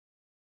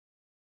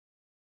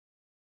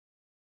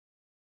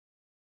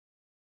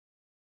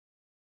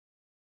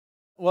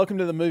Welcome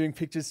to the Moving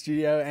Pictures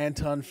Studio.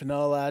 Anton,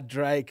 Finola,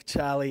 Drake,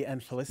 Charlie,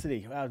 and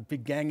Felicity. Wow,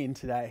 big gang in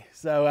today.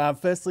 So,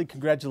 firstly,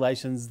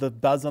 congratulations, the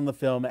buzz on the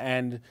film,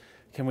 and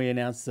can we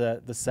announce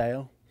the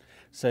sale?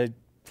 So,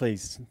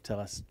 please tell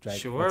us, Drake,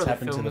 sure, what's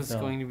happened to the film. The film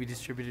is going to be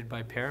distributed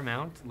by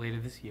Paramount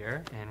later this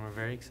year, and we're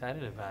very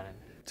excited about it.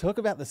 Talk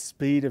about the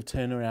speed of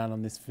turnaround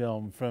on this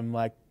film from,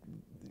 like,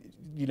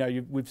 you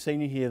know, we've seen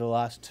you here the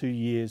last 2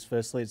 years,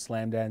 firstly at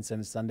Sundance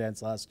and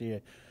Sundance last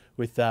year,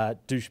 with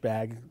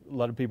douchebag. A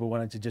lot of people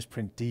wanted to just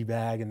print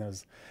D-bag, and there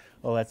was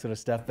all that sort of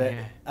stuff. But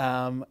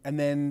and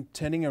then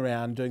turning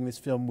around, doing this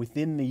film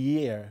within the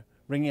year,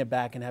 bringing it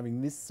back and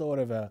having this sort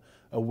of a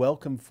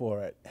welcome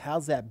for it.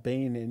 How's that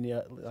been in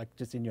your, like,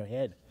 just in your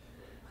head?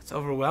 It's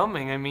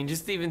overwhelming. I mean,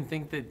 just to even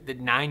think that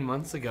 9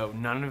 months ago,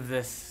 none of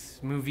this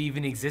movie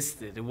even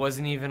existed. It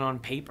wasn't even on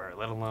paper,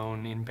 let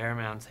alone in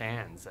Paramount's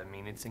hands. I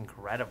mean, it's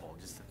incredible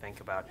just to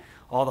think about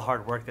all the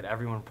hard work that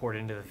everyone poured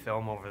into the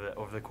film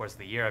over the course of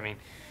the year. I mean,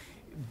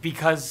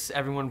 because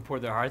everyone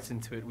poured their hearts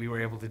into it, we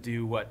were able to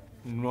do what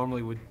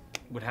normally would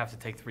have to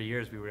take 3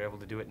 years. We were able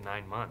to do it in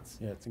 9 months.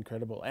 Yeah, it's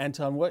incredible.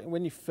 Anton,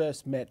 when you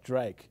first met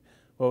Drake,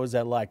 what was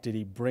that like? Did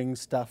he bring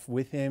stuff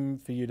with him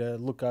for you to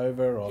look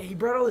over? Or? Yeah, he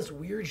brought all this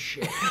weird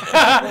shit.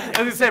 I was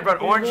gonna say, I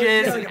brought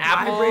oranges like and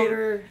apple.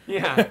 Vibrator.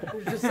 Yeah. It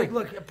was just like,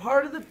 look, a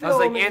part of the film I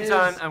was like,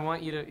 Anton, I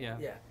want you to,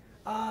 Yeah.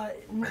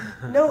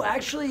 No,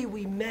 actually,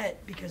 we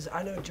met because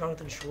I know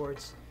Jonathan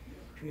Schwartz,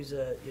 who's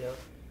a,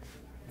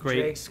 Great.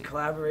 Drake's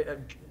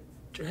collaborator.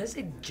 Did I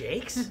say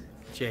Jake's?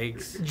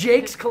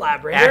 Jake's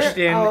collaborator.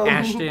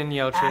 Ashton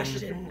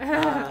Yelchin. Ashton.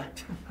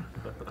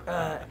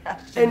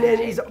 And then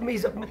he's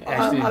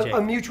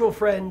a mutual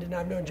friend, and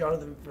I've known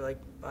Jonathan for like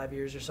 5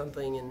 years or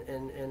something,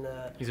 and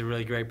he's a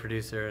really great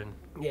producer, and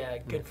yeah,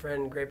 good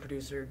friend, great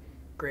producer,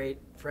 great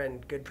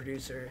friend, good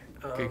producer,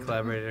 good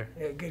collaborator.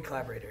 Yeah, good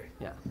collaborator.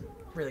 Yeah,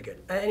 really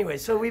good. Anyway,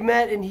 so we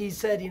met, and he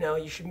said,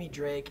 you should meet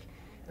Drake,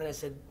 and I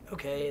said,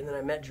 okay, and then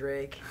I met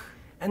Drake,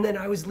 and then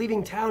I was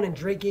leaving town, and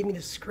Drake gave me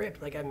the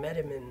script. Like I met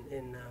him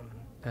in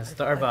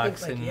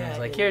Starbucks, and he was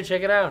like, here,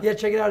 check it out. Yeah,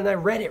 check it out, and I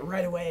read it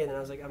right away, and then I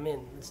was like, I'm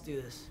in, let's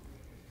do this.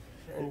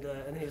 And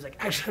then he was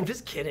like, actually, I'm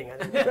just kidding.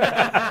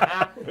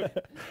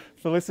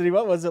 Felicity,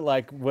 what was it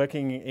like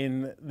working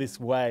in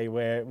this way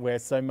where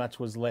so much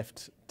was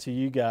left to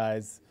you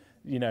guys,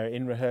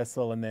 in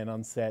rehearsal and then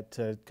on set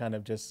to kind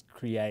of just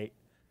create?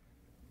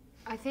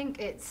 I think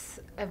it's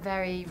a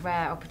very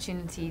rare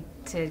opportunity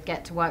to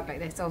get to work like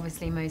this.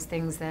 Obviously, most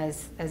things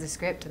there's a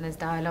script and there's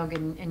dialogue,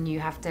 and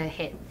you have to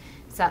hit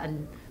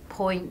certain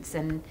points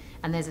and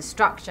there's a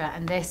structure,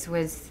 and this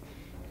was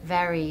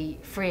very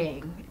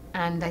freeing,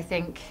 and I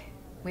think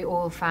we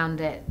all found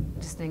it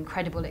just an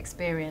incredible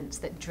experience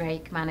that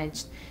Drake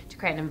managed to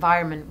create an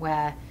environment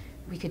where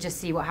we could just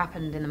see what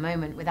happened in the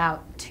moment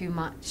without too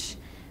much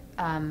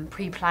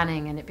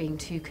pre-planning and it being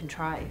too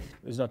contrived.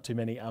 There's not too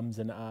many ums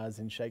and ahs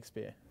in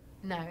Shakespeare.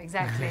 No,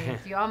 exactly.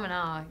 If you and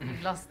ah,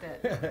 you've lost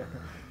it.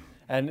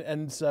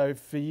 And so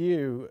for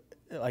you,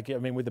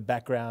 with the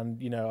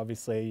background,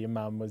 obviously your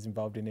mum was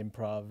involved in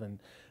improv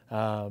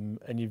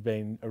and you've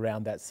been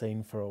around that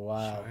scene for a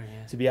while. Sure,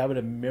 yeah. To be able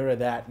to mirror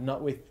that,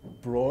 not with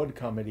broad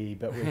comedy,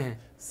 but with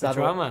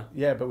subtle drama.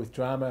 Yeah, but with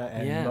drama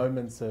and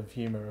moments of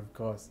humor, of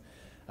course.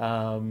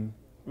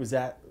 Was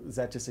that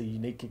just a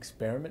unique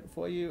experiment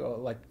for you,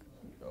 or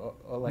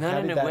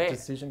how did that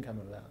decision come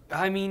about?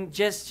 I mean,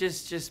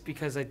 just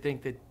because I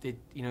think that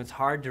it's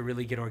hard to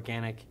really get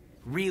organic,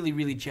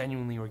 really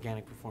genuinely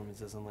organic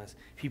performances unless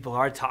people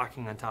are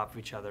talking on top of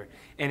each other,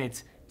 and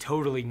it's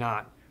totally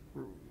not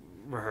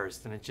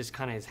rehearsed, and it just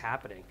kind of is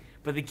happening.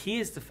 But the key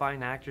is to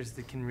find actors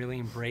that can really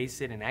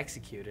embrace it and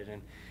execute it,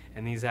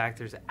 and these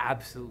actors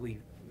absolutely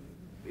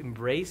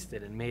embraced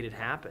it and made it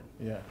happen.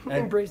 Yeah,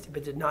 embraced it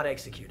but did not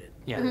execute it.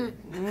 Yeah.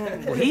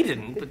 Well, he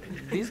didn't, but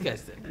these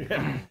guys did.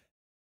 Yeah.